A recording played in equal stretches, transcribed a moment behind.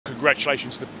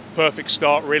congratulations, the perfect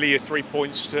start, really, 3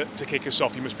 points to kick us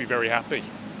off. You must be very happy.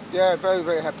 Yeah, very,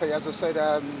 very happy. As I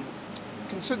said,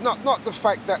 consider not the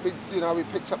fact that we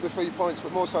picked up the 3 points,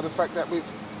 but more so the fact that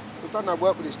we've done our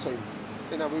work with this team.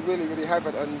 We really, really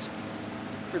haven't, and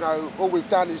all we've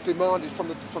done is demanded from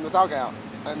the dugout,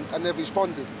 and they've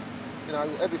responded.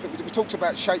 Everything we talked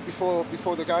about shape before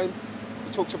the game.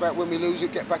 We talked about when we lose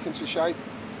it, get back into shape,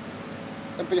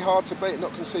 and be hard to beat, and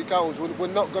not concede goals. We're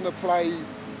not going to play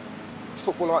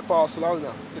football like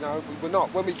Barcelona. We're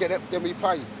not. When we get it, then we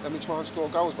play, then we try and score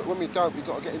goals. But when we don't, we've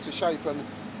got to get into shape.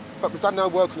 But we've done no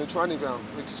work on the training ground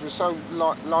because we're so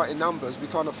light in numbers. We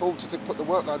can't afford to put the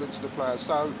workload into the players.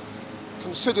 So,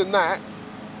 considering that,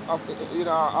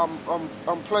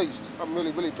 I'm pleased. I'm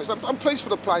really, really pleased. I'm pleased for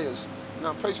the players.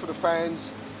 I'm pleased for the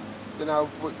fans.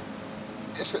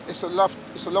 It's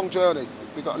a long journey.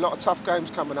 We've got a lot of tough games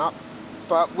coming up,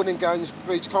 but winning games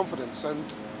breeds confidence,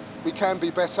 and we can be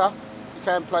better. We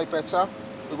can play better.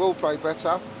 We will play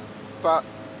better. But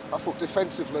I thought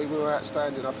defensively we were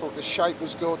outstanding. I thought the shape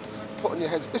was good. Putting your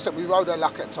heads. Listen, we rode our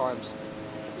luck at times.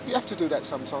 You have to do that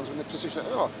sometimes when the position.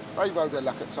 They rode their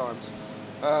luck at times.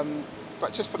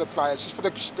 But just for the players, just for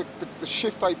the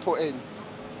shift they put in.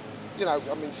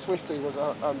 Swifty was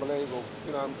unbelievable.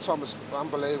 Thomas,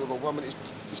 unbelievable. 1 minute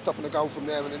he's stopping a goal from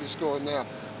there and then he's scoring there.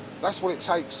 That's what it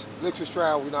takes. Lucas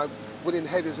Rowell, winning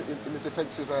headers in the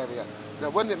defensive area.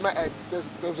 When it mattered,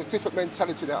 there was a different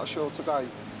mentality that I saw today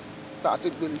that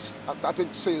I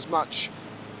didn't see as much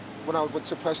when I went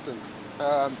to Preston.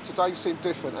 Today seemed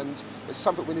different, and it's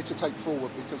something we need to take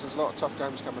forward because there's a lot of tough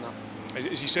games coming up.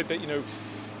 As you said that,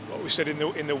 what we said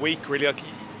in the week, really, like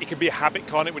it can be a habit,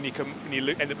 can't it, when you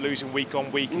end up losing week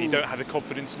on week and you don't have the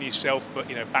confidence in yourself. But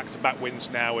back-to-back wins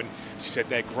now, and as you said,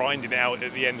 they're grinding out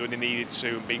at the end when they needed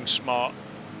to, and being smart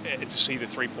to see the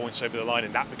 3 points over the line,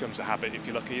 and that becomes a habit if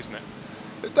you're lucky, isn't it?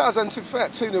 It does, and to be fair,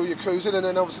 2-0 you're cruising, and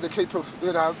then obviously the keeper.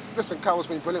 Listen, Carl's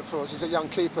been brilliant for us. He's a young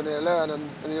keeper, and he'll learn, and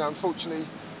unfortunately,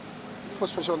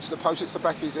 push pressure onto the post, hits the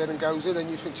back of his head, and goes in, and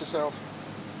you think to yourself,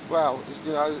 well, is it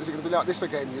going to be like this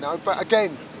again? But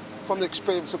again, from the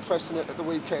experience of Preston at the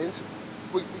weekend,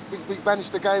 we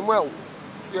managed the game well.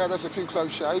 Yeah, there's a few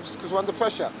close shaves because we're under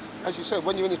pressure. As you said,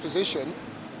 when you're in this position,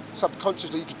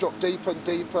 subconsciously you can drop deeper and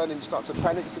deeper, and then you start to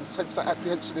panic. You can sense that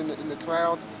apprehension in the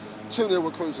crowd. 2-0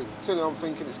 we're cruising. 2-0 I'm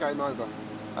thinking it's game over.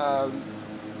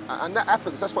 And that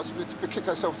happens. That's what's we kicked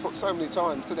ourselves so many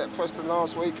times. Did it at Preston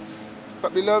last week.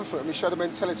 But we learned from it, and we showed the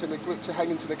mentality and the grit to hang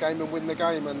into the game and win the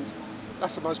game, and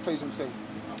that's the most pleasing thing.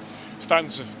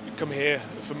 Fans have come here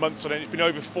for months on end. It's been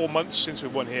over 4 months since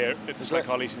we've won here at the Select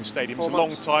Car Leasing Stadium. It's a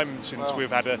long time since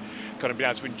we've had been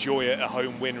able to enjoy a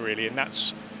home win, really, and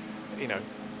that's,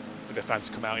 the fans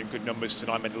come out in good numbers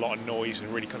tonight, made a lot of noise,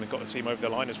 and really kind of got the team over the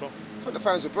line as well. I think the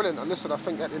fans are brilliant. And listen, I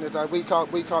think at the end of the day,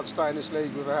 we can't stay in this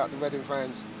league without the Reading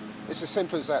fans. It's as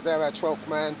simple as that. They're our 12th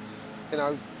man,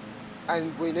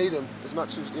 and we need them as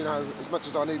much as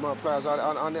I need my players.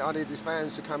 I need these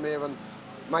fans to come here and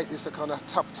make this a kind of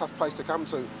tough place to come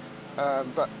to.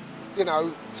 But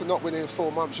to not win in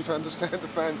 4 months, you can understand the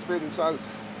fans' feeling. So,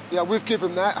 we've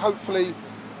given that. Hopefully,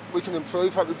 we can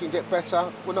improve. Hopefully, we can get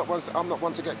better. I'm not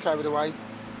one to get carried away.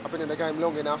 I've been in the game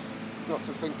long enough not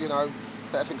to think that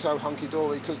everything's so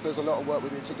hunky-dory, because there's a lot of work we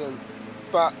need to do.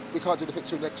 But we can't do anything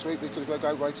till next week. We could go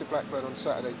away to Blackburn on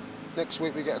Saturday. Next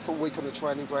week we get a full week on the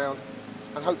training ground,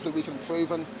 and hopefully we can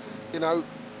improve and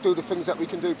do the things that we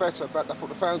can do better. But I thought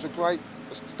the fans were great.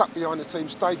 They stuck behind the team,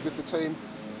 stayed with the team.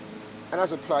 And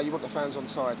as a player, you want the fans on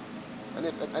side. And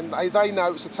they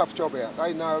know it's a tough job here.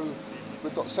 They know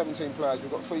we've got 17 players.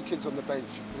 We've got 3 kids on the bench.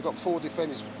 We've got 4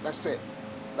 defenders. That's it.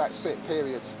 That's it.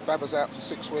 Period. Baba's out for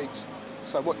 6 weeks.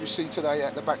 So what you see today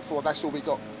at the back 4, that's all we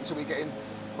got until we get in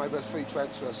maybe a free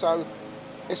transfer. So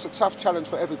it's a tough challenge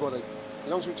for everybody. As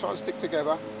long as we try and stick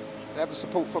together and have the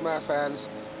support from our fans,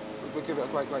 we'll give it a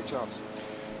great chance.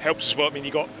 Helps as well. I mean,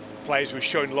 you got players who have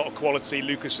shown a lot of quality.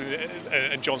 Lucas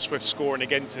and John Swift scoring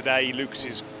again today. Lucas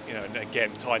is,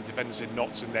 again, tying defenders in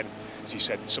knots, and then, as you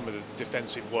said, some of the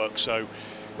defensive work. So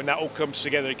when that all comes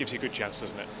together, it gives you a good chance,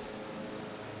 doesn't it?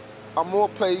 I'm more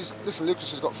pleased. Listen,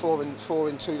 Lucas has got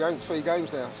 3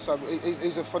 games now. So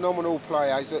he's a phenomenal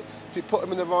player. If you put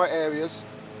him in the right areas,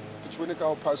 between the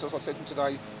goalposts, as I said to him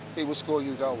today, he will score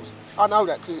you goals. I know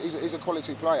that because he's a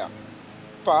quality player.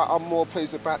 But I'm more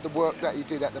pleased about the work that he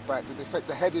did at the back,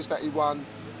 the headers that he won.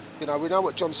 We know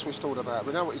what John Swift's all about.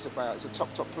 We know what he's about. He's a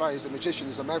top player. He's a magician.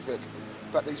 He's a maverick.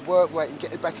 But his work rate and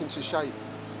getting back into shape,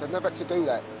 they've never had to do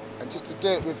that. And just to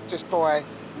do it just by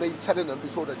me telling them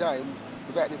before the game,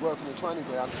 without any work on the training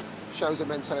ground, shows the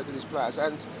mentality of these players.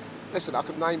 And listen, I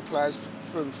could name players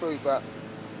through and through, but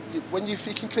if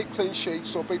you can keep clean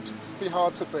sheets or be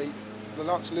hard to beat, the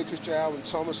likes of Lucas Jow and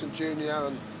Thomas and Junior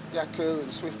and Yaku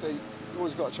and Swifty, you've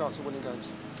always got a chance of winning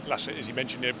games. That's it, as you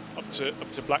mentioned, up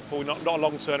to Blackpool, not a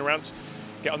long turnaround.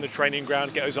 Get on the training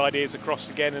ground, get those ideas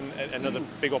across again, and another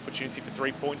big opportunity for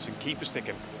 3 points and keep us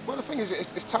sticking. Well, the thing is,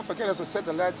 it's tough again. As I said,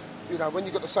 the lads, when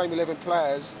you've got the same 11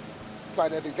 players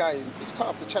playing every game, it's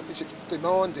tough. The Championship's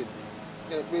demanding.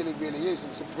 It really, really is.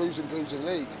 It's a bruising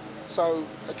league. So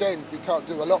again, we can't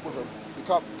do a lot with them. We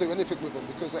can't do anything with them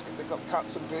because they've got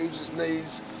cuts and bruises,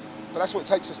 knees. But that's what it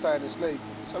takes to stay in this league.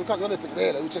 So we can't do anything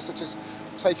really. We just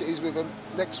take it easy with them.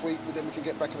 Next week, then we can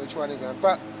get back on the training ground.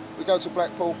 But we go to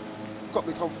Blackpool. Got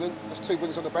to be confident. That's 2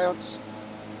 wins on the bounce,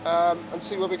 and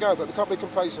see where we go. But we can't be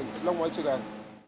complacent. It's a long way to go.